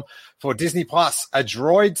film for Disney Plus, A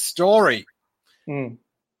Droid Story.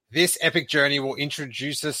 This epic journey will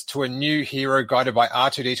introduce us to a new hero guided by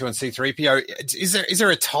R2-D2 and C-3PO. Is there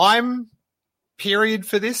a time period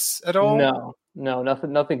for this at all? No,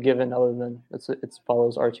 nothing given other than it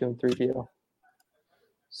follows R2 and 3PO.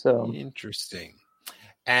 So interesting.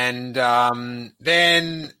 And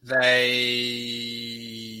then they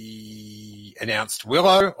announced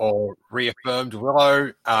Willow, or reaffirmed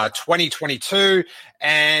Willow, 2022,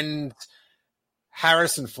 and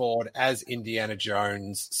Harrison Ford as Indiana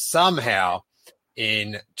Jones somehow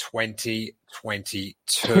in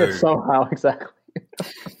 2022. Somehow, exactly.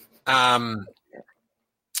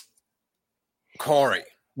 Corey.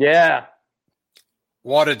 Yeah.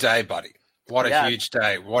 What a day, buddy. What a huge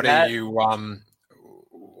day. What are you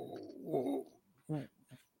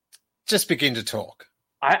just begin to talk.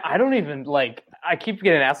 I don't even I keep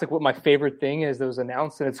getting asked what my favorite thing is that was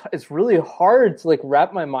announced, and it's really hard to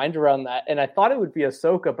wrap my mind around that. And I thought it would be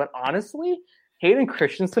Ahsoka, but honestly, Hayden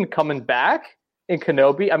Christensen coming back in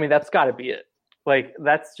Kenobi, I mean, that's got to be it.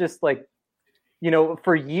 That's just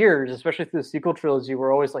for years, especially through the sequel trilogy,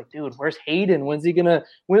 we're always like, dude, where's Hayden? When's he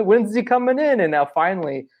coming in? And now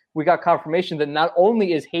finally we got confirmation that not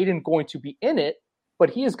only is Hayden going to be in it, but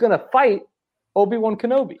he is going to fight Obi-Wan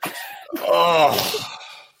Kenobi. Oh,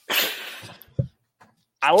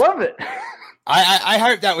 I love it. I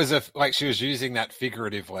hope that was she was using that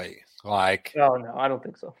figuratively. Oh no, I don't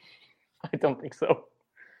think so.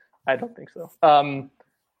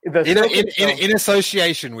 In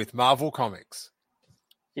association with Marvel Comics.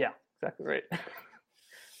 Yeah, exactly right.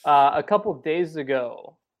 A couple of days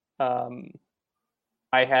ago, I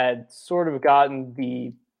had sort of gotten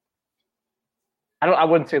I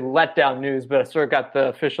wouldn't say letdown news, but I sort of got the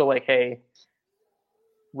official hey,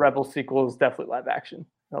 Rebel sequel is definitely live action.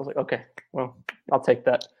 And I was like, okay, well, I'll take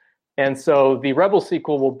that. And so the Rebel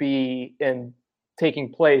sequel will be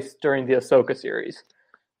taking place during the Ahsoka series,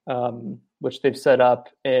 which they've set up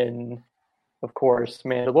in, of course,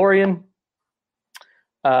 Mandalorian.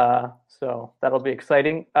 So that'll be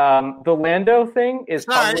exciting. The Lando thing is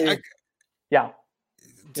probably...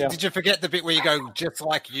 Did you forget the bit where you go, just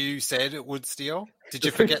like you said it would steal? Did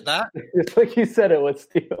you forget that? Just like you said it would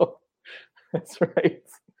steal. That's right.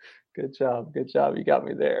 Good job. You got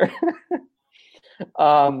me there.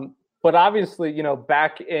 But obviously,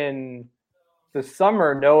 back in the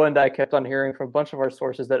summer, Noah and I kept on hearing from a bunch of our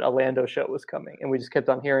sources that a Lando show was coming. And we just kept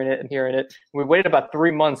on hearing it. We waited about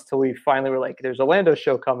 3 months till we finally were like, there's a Lando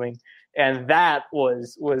show coming. And that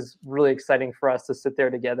was really exciting for us to sit there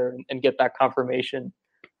together and get that confirmation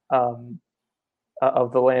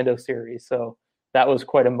of the Lando series. So that was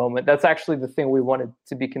quite a moment. That's actually the thing we wanted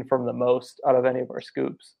to be confirmed the most out of any of our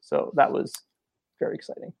scoops. So that was very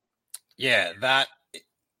exciting. Yeah,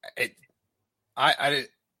 I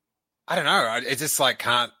don't know. It just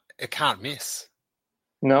can't miss.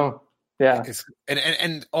 No. Yeah.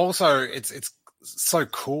 And also it's so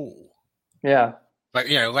cool. Yeah.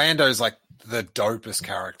 Lando's the dopest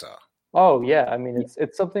character. Oh yeah. I mean,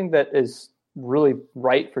 it's something that is really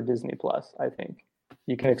right for Disney Plus. I think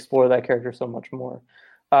you can explore that character so much more.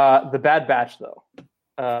 The Bad Batch, though,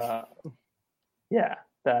 that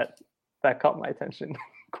caught my attention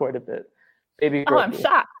quite a bit. Baby Grogu. Oh, I'm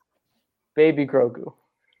shocked. Baby Grogu.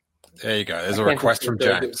 There you go. There's a request from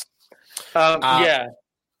James. Yeah.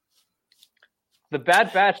 The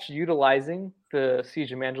Bad Batch utilizing the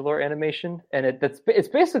Siege of Mandalore animation, and it's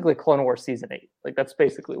basically Clone Wars Season 8. That's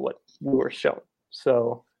basically what we were shown.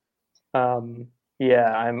 So, I'm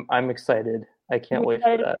excited. I can't wait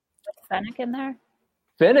for that. Fennec in there?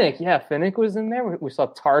 Fennec was in there. We saw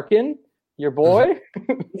Tarkin, your boy.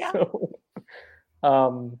 Yeah. So,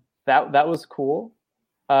 that was cool.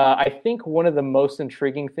 I think one of the most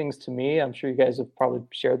intriguing things to me, I'm sure you guys have probably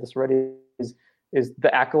shared this already, is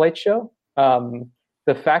the Acolyte show.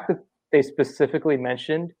 The fact that they specifically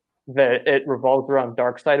mentioned that it revolves around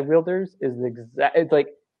dark side wielders is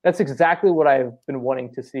that's exactly what I've been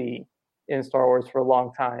wanting to see in Star Wars for a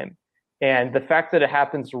long time. And the fact that it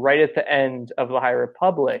happens right at the end of the High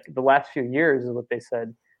Republic, the last few years is what they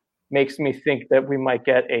said, makes me think that we might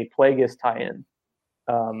get a Plagueis tie-in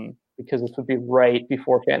because this would be right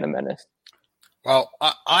before Phantom Menace. Well,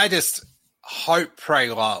 I just hope, pray,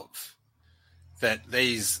 love that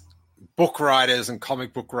these book writers and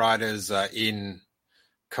comic book writers are in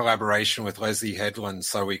collaboration with Leslie Headland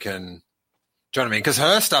so we can, do you know what I mean? Because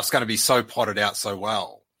her stuff's going to be so plotted out so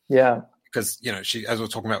well. Yeah. Because, you know, she, as we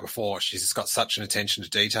were talking about before, she's just got such an attention to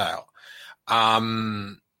detail.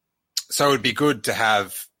 So it would be good to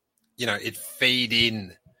have, you know, it feed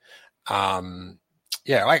in.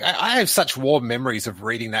 Yeah, like I have such warm memories of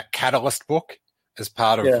reading that Catalyst book as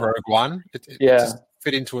part of Rogue One. It just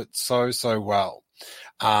fit into it so well.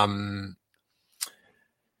 I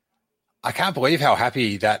can't believe how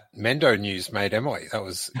happy that Mendo news made Emily. That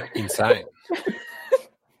was insane.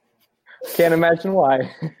 Can't imagine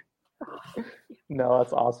why. No,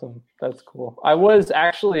 that's awesome. That's cool. I was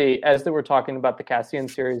actually, as they were talking about the Cassian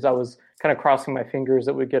series, I was kind of crossing my fingers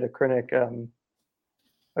that we get a Krennic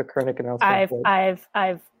announcement.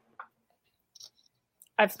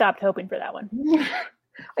 I've stopped hoping for that one.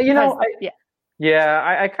 You know,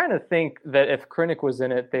 I kind of think that if Krennic was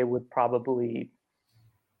in it, they would probably,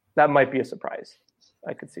 that might be a surprise.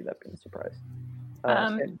 I could see that being a surprise.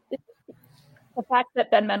 The fact that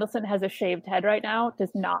Ben Mendelsohn has a shaved head right now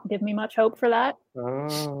does not give me much hope for that.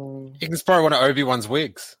 He can probably one of Obi-Wan's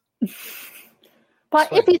wigs.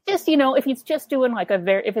 But if he's just, you know, if he's just doing like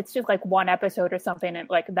if it's just like one episode or something,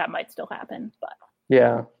 like that might still happen. But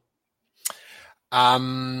yeah.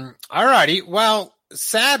 Alrighty. Well,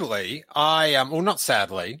 sadly, well, not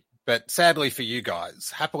sadly, but sadly for you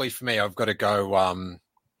guys, happily for me, I've got to go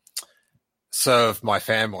serve my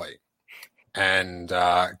family and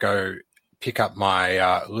go pick up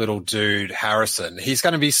my little dude Harrison. He's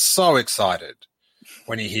going to be so excited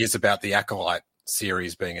when he hears about the Acolyte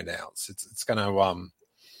series being announced. It's going to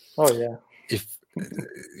if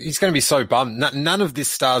he's going to be so bummed. None of this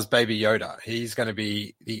stars Baby Yoda. He's going to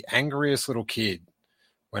be the angriest little kid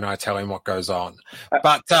when I tell him what goes on.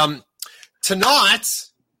 But tonight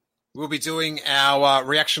we'll be doing our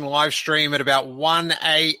reaction live stream at about 1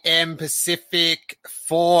 a.m. Pacific,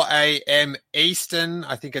 4 a.m. Eastern.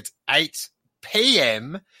 I think it's 8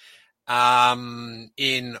 p.m.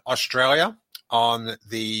 In Australia on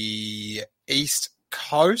the East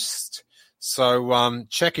Coast. So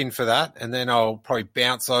check in for that, and then I'll probably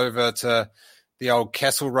bounce over to the old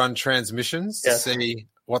Kessel Run transmissions to see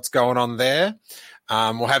what's going on there.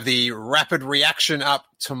 We'll have the rapid reaction up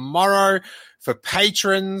tomorrow. For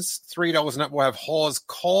patrons, $3 and up, we'll have Hawes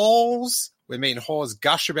Calls. We're meeting Hawes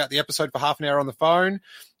gush about the episode for half an hour on the phone.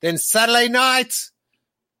 Then Saturday night,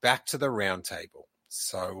 back to the round table.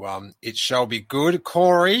 So it shall be good.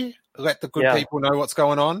 Corey, let the good people know what's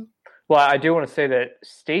going on. Well, I do want to say that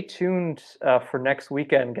stay tuned for next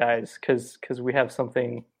weekend, guys, because we have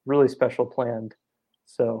something really special planned.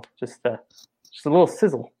 So just a little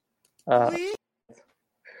sizzle.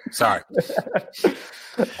 Sorry.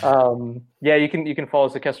 You can follow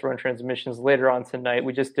us at Kessel Run Transmissions later on tonight.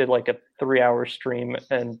 We just did like a 3-hour stream,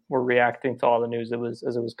 and we're reacting to all the news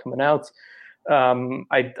as it was coming out.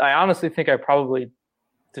 I honestly think I probably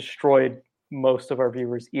destroyed most of our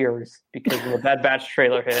viewers' ears because when the Bad Batch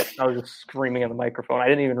trailer hit, I was just screaming in the microphone. I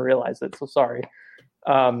didn't even realize it, so sorry.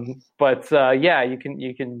 You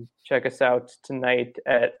can check us out tonight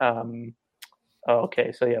at 4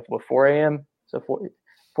 a.m. So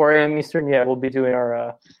 4 a.m. Eastern. Yeah, we'll be doing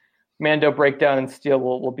our Mando breakdown, and Steel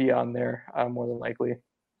will be on there more than likely.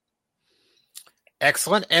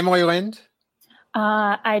 Excellent. Emily Lind?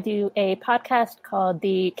 I do a podcast called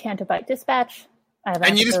the Canto Bight Dispatch.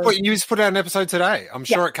 And you just put out an episode today. I'm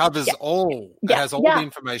sure it covers all. It has all the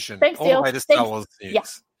information. Thanks, all the latest Star Wars news. Yeah,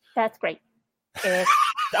 that's great. It's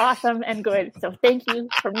awesome and good. So thank you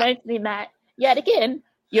for mentioning that yet again.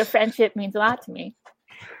 Your friendship means a lot to me.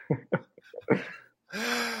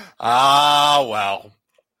 Well.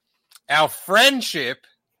 Our friendship...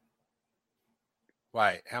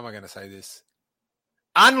 Wait, how am I going to say this?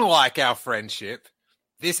 Unlike our friendship,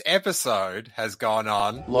 this episode has gone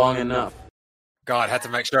on... long enough. God, I had to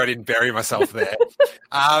make sure I didn't bury myself there.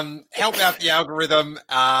 Help out the algorithm.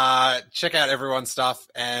 Check out everyone's stuff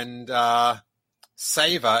and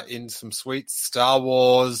savor in some sweet Star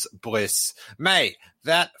Wars bliss. May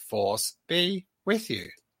that force be with you.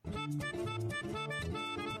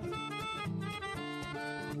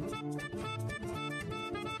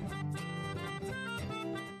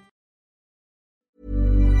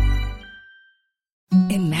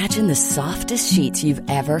 Imagine the softest sheets you've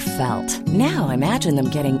ever felt. Now imagine them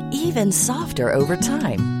getting even softer over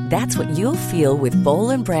time. That's what you'll feel with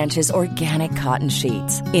Boll & Branch's organic cotton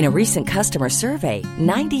sheets. In a recent customer survey,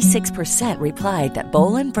 96% replied that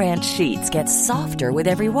Boll & Branch sheets get softer with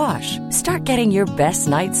every wash. Start getting your best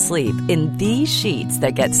night's sleep in these sheets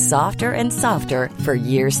that get softer and softer for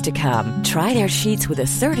years to come. Try their sheets with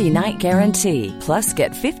a 30-night guarantee. Plus,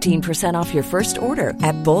 get 15% off your first order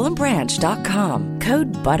at bollandbranch.com.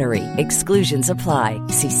 Code BUTTERY. Exclusions apply.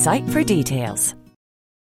 See site for details.